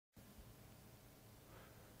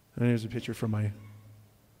And here's a picture from my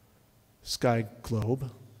sky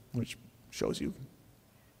globe, which shows you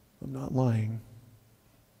I'm not lying.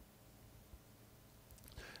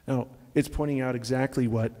 Now, it's pointing out exactly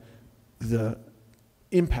what the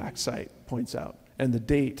impact site points out, and the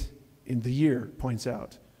date in the year points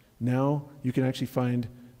out. Now you can actually find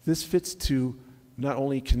this fits to not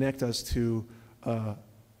only connect us to the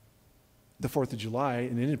 4th of July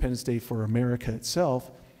and Independence Day for America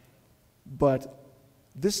itself, but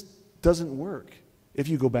this doesn't work if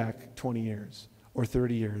you go back 20 years or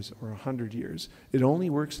 30 years or 100 years. It only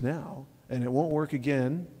works now, and it won't work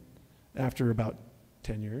again after about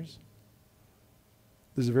 10 years.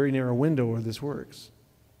 There's a very narrow window where this works.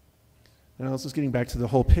 Now, this is getting back to the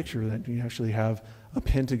whole picture that you actually have a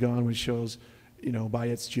pentagon which shows, by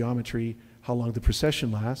its geometry, how long the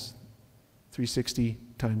precession lasts, 360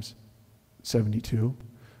 times 72.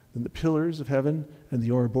 Then the pillars of heaven and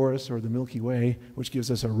the Ouroboros, or the Milky Way, which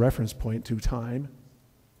gives us a reference point to time.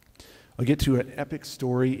 I'll get to an epic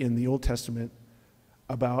story in the Old Testament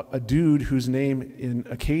about a dude whose name in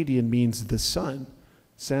Akkadian means the sun,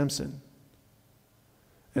 Samson.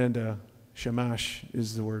 And Shamash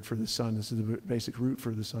is the word for the sun. This is the basic root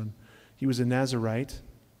for the sun. He was a Nazirite.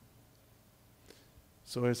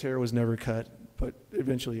 So his hair was never cut, but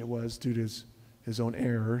eventually it was due to his own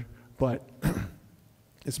error. But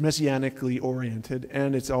it's messianically oriented,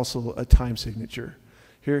 and it's also a time signature.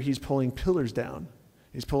 Here he's pulling pillars down.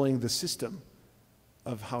 He's pulling the system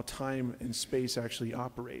of how time and space actually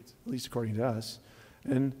operate, at least according to us.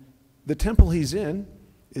 And the temple he's in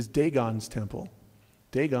is Dagon's temple.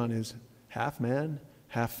 Dagon is half man,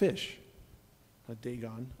 half fish. A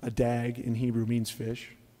Dagon, a dag in Hebrew means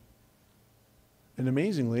fish. And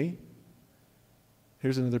amazingly,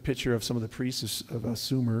 here's another picture of some of the priests of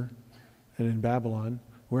Sumer and in Babylon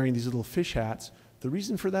wearing these little fish hats. The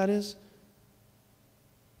reason for that is,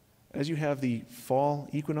 as you have the fall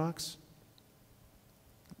equinox,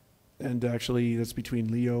 and actually that's between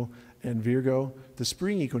Leo and Virgo, the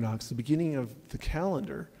spring equinox, the beginning of the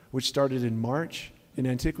calendar, which started in March in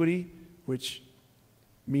antiquity, which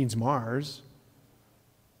means Mars,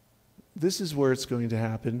 this is where it's going to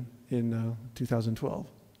happen in 2012.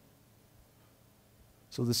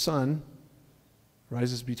 So the sun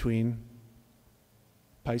rises between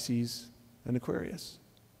Pisces and Aquarius.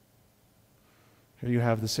 Here you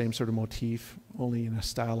have the same sort of motif, only in a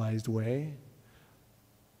stylized way.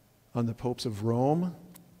 On the popes of Rome,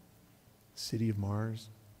 city of Mars.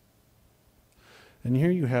 And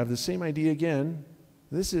here you have the same idea again.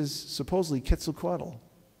 This is supposedly Quetzalcoatl,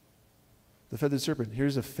 the feathered serpent.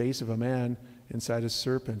 Here's a face of a man inside a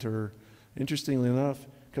serpent. Or, interestingly enough,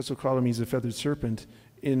 Quetzalcoatl means a feathered serpent.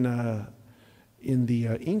 In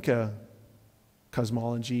the Inca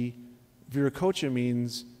cosmology, Viracocha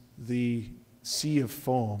means the sea of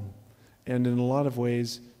foam. And in a lot of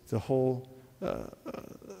ways, the whole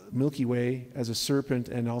Milky Way as a serpent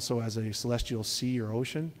and also as a celestial sea or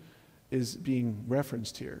ocean is being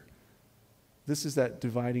referenced here. This is that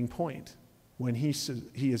dividing point when he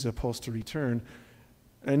is supposed to return.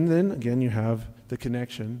 And then again you have the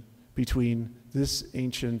connection between this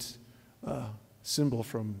ancient symbol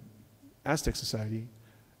from Aztec society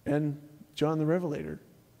and John the Revelator.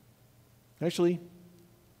 Actually,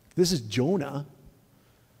 this is Jonah.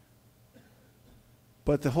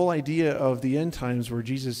 But the whole idea of the end times where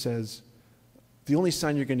Jesus says, the only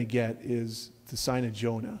sign you're going to get is the sign of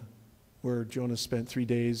Jonah, where Jonah spent 3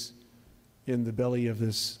 days in the belly of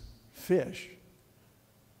this fish.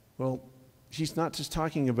 Well, he's not just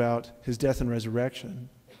talking about his death and resurrection.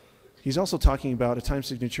 He's also talking about a time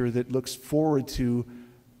signature that looks forward to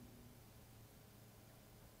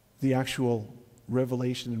the actual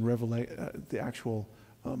revelation and the actual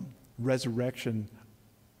resurrection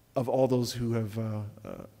of all those who have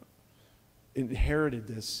inherited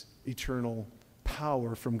this eternal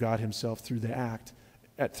power from God himself through the act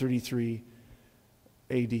at 33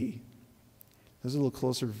 AD. There's a little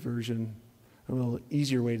closer version, a little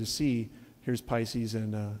easier way to see. Here's Pisces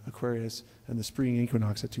and Aquarius and the spring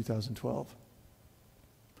equinox at 2012.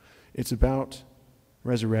 It's about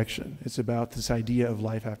resurrection. It's about this idea of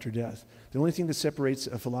life after death. The only thing that separates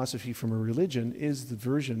a philosophy from a religion is the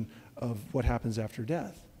version of what happens after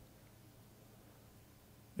death.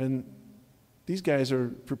 And these guys are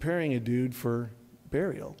preparing a dude for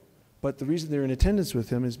burial. But the reason they're in attendance with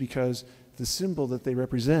him is because the symbol that they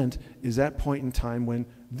represent is that point in time when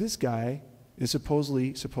this guy is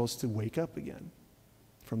supposedly supposed to wake up again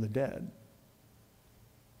from the dead.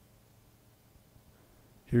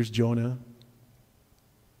 Here's Jonah,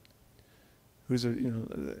 who's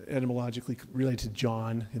etymologically related to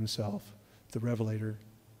John himself, the Revelator.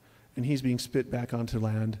 And he's being spit back onto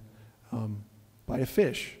land by a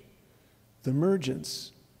fish. The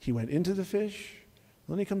emergence, he went into the fish,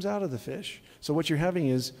 then he comes out of the fish. So what you're having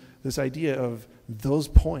is this idea of those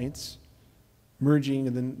points merging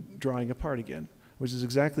and then drawing apart again, which is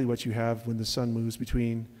exactly what you have when the sun moves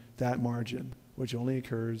between that margin, which only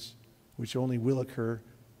will occur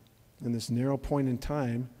in this narrow point in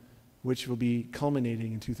time, which will be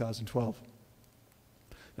culminating in 2012.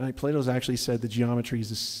 And Plato's actually said that geometry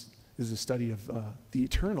is a study of the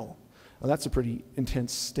eternal. Well, that's a pretty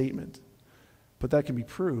intense statement, but that can be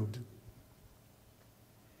proved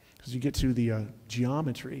because you get to the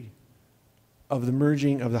geometry of the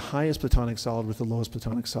merging of the highest Platonic solid with the lowest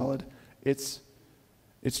Platonic solid. It's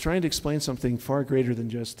trying to explain something far greater than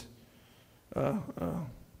just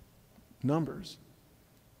numbers.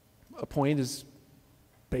 A point is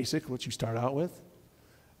basic, what you start out with.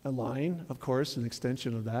 A line, of course, an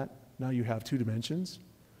extension of that. Now you have two dimensions.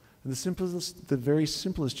 And the very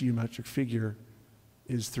simplest geometric figure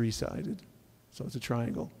is three-sided. So it's a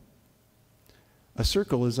triangle. A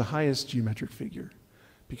circle is the highest geometric figure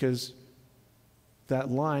because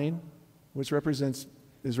that line, which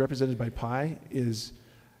is represented by pi, is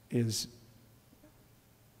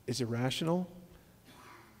irrational.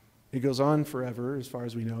 It goes on forever, as far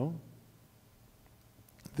as we know.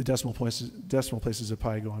 The decimal places of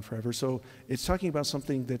pi go on forever. So it's talking about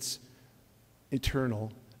something that's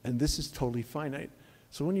eternal, and this is totally finite.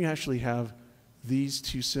 So when you actually have these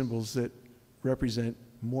two symbols that represent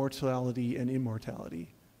mortality and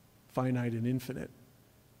immortality, finite and infinite,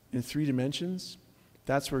 in three dimensions,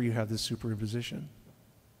 that's where you have this superimposition.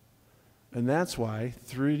 And that's why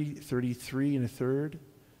 33 and a third,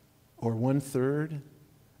 or 1/3,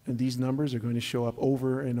 and these numbers are going to show up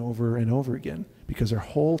over and over and over again because our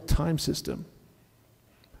whole time system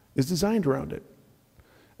is designed around it.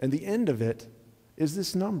 And the end of it is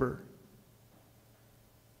this number.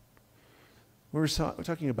 We're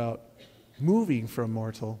talking about moving from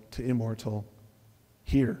mortal to immortal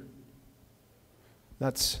here.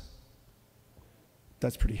 That's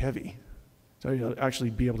pretty heavy. So I'll actually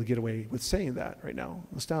be able to get away with saying that right now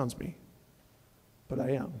astounds me. But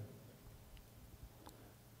I am.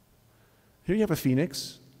 Here you have a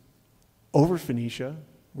phoenix over Phoenicia,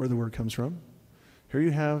 where the word comes from. Here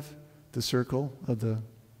you have the circle of the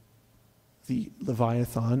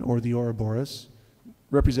Leviathan or the Ouroboros,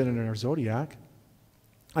 represented in our zodiac.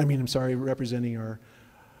 Representing our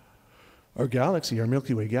galaxy, our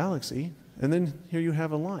Milky Way galaxy. And then here you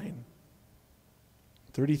have a line,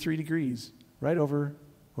 33 degrees, right over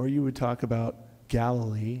where you would talk about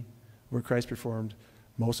Galilee, where Christ performed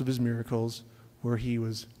most of his miracles, where he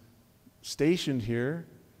was stationed here,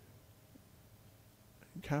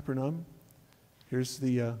 in Capernaum. Here's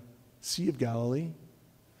the Sea of Galilee.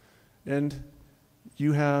 And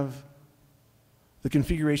you have the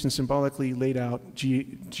configuration symbolically laid out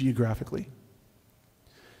geographically.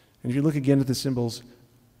 And if you look again at the symbols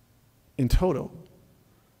in toto,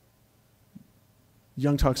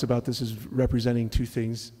 Jung talks about this as representing two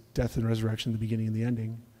things, death and resurrection, the beginning and the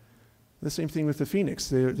ending. The same thing with the phoenix.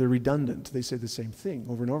 They're redundant. They say the same thing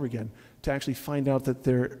over and over again to actually find out that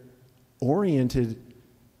they're oriented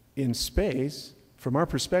in space from our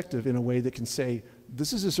perspective in a way that can say,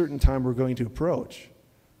 this is a certain time we're going to approach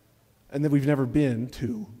and that we've never been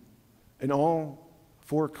to. And all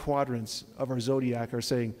four quadrants of our zodiac are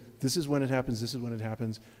saying, this is when it happens, this is when it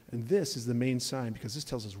happens, and this is the main sign because this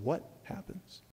tells us what happens.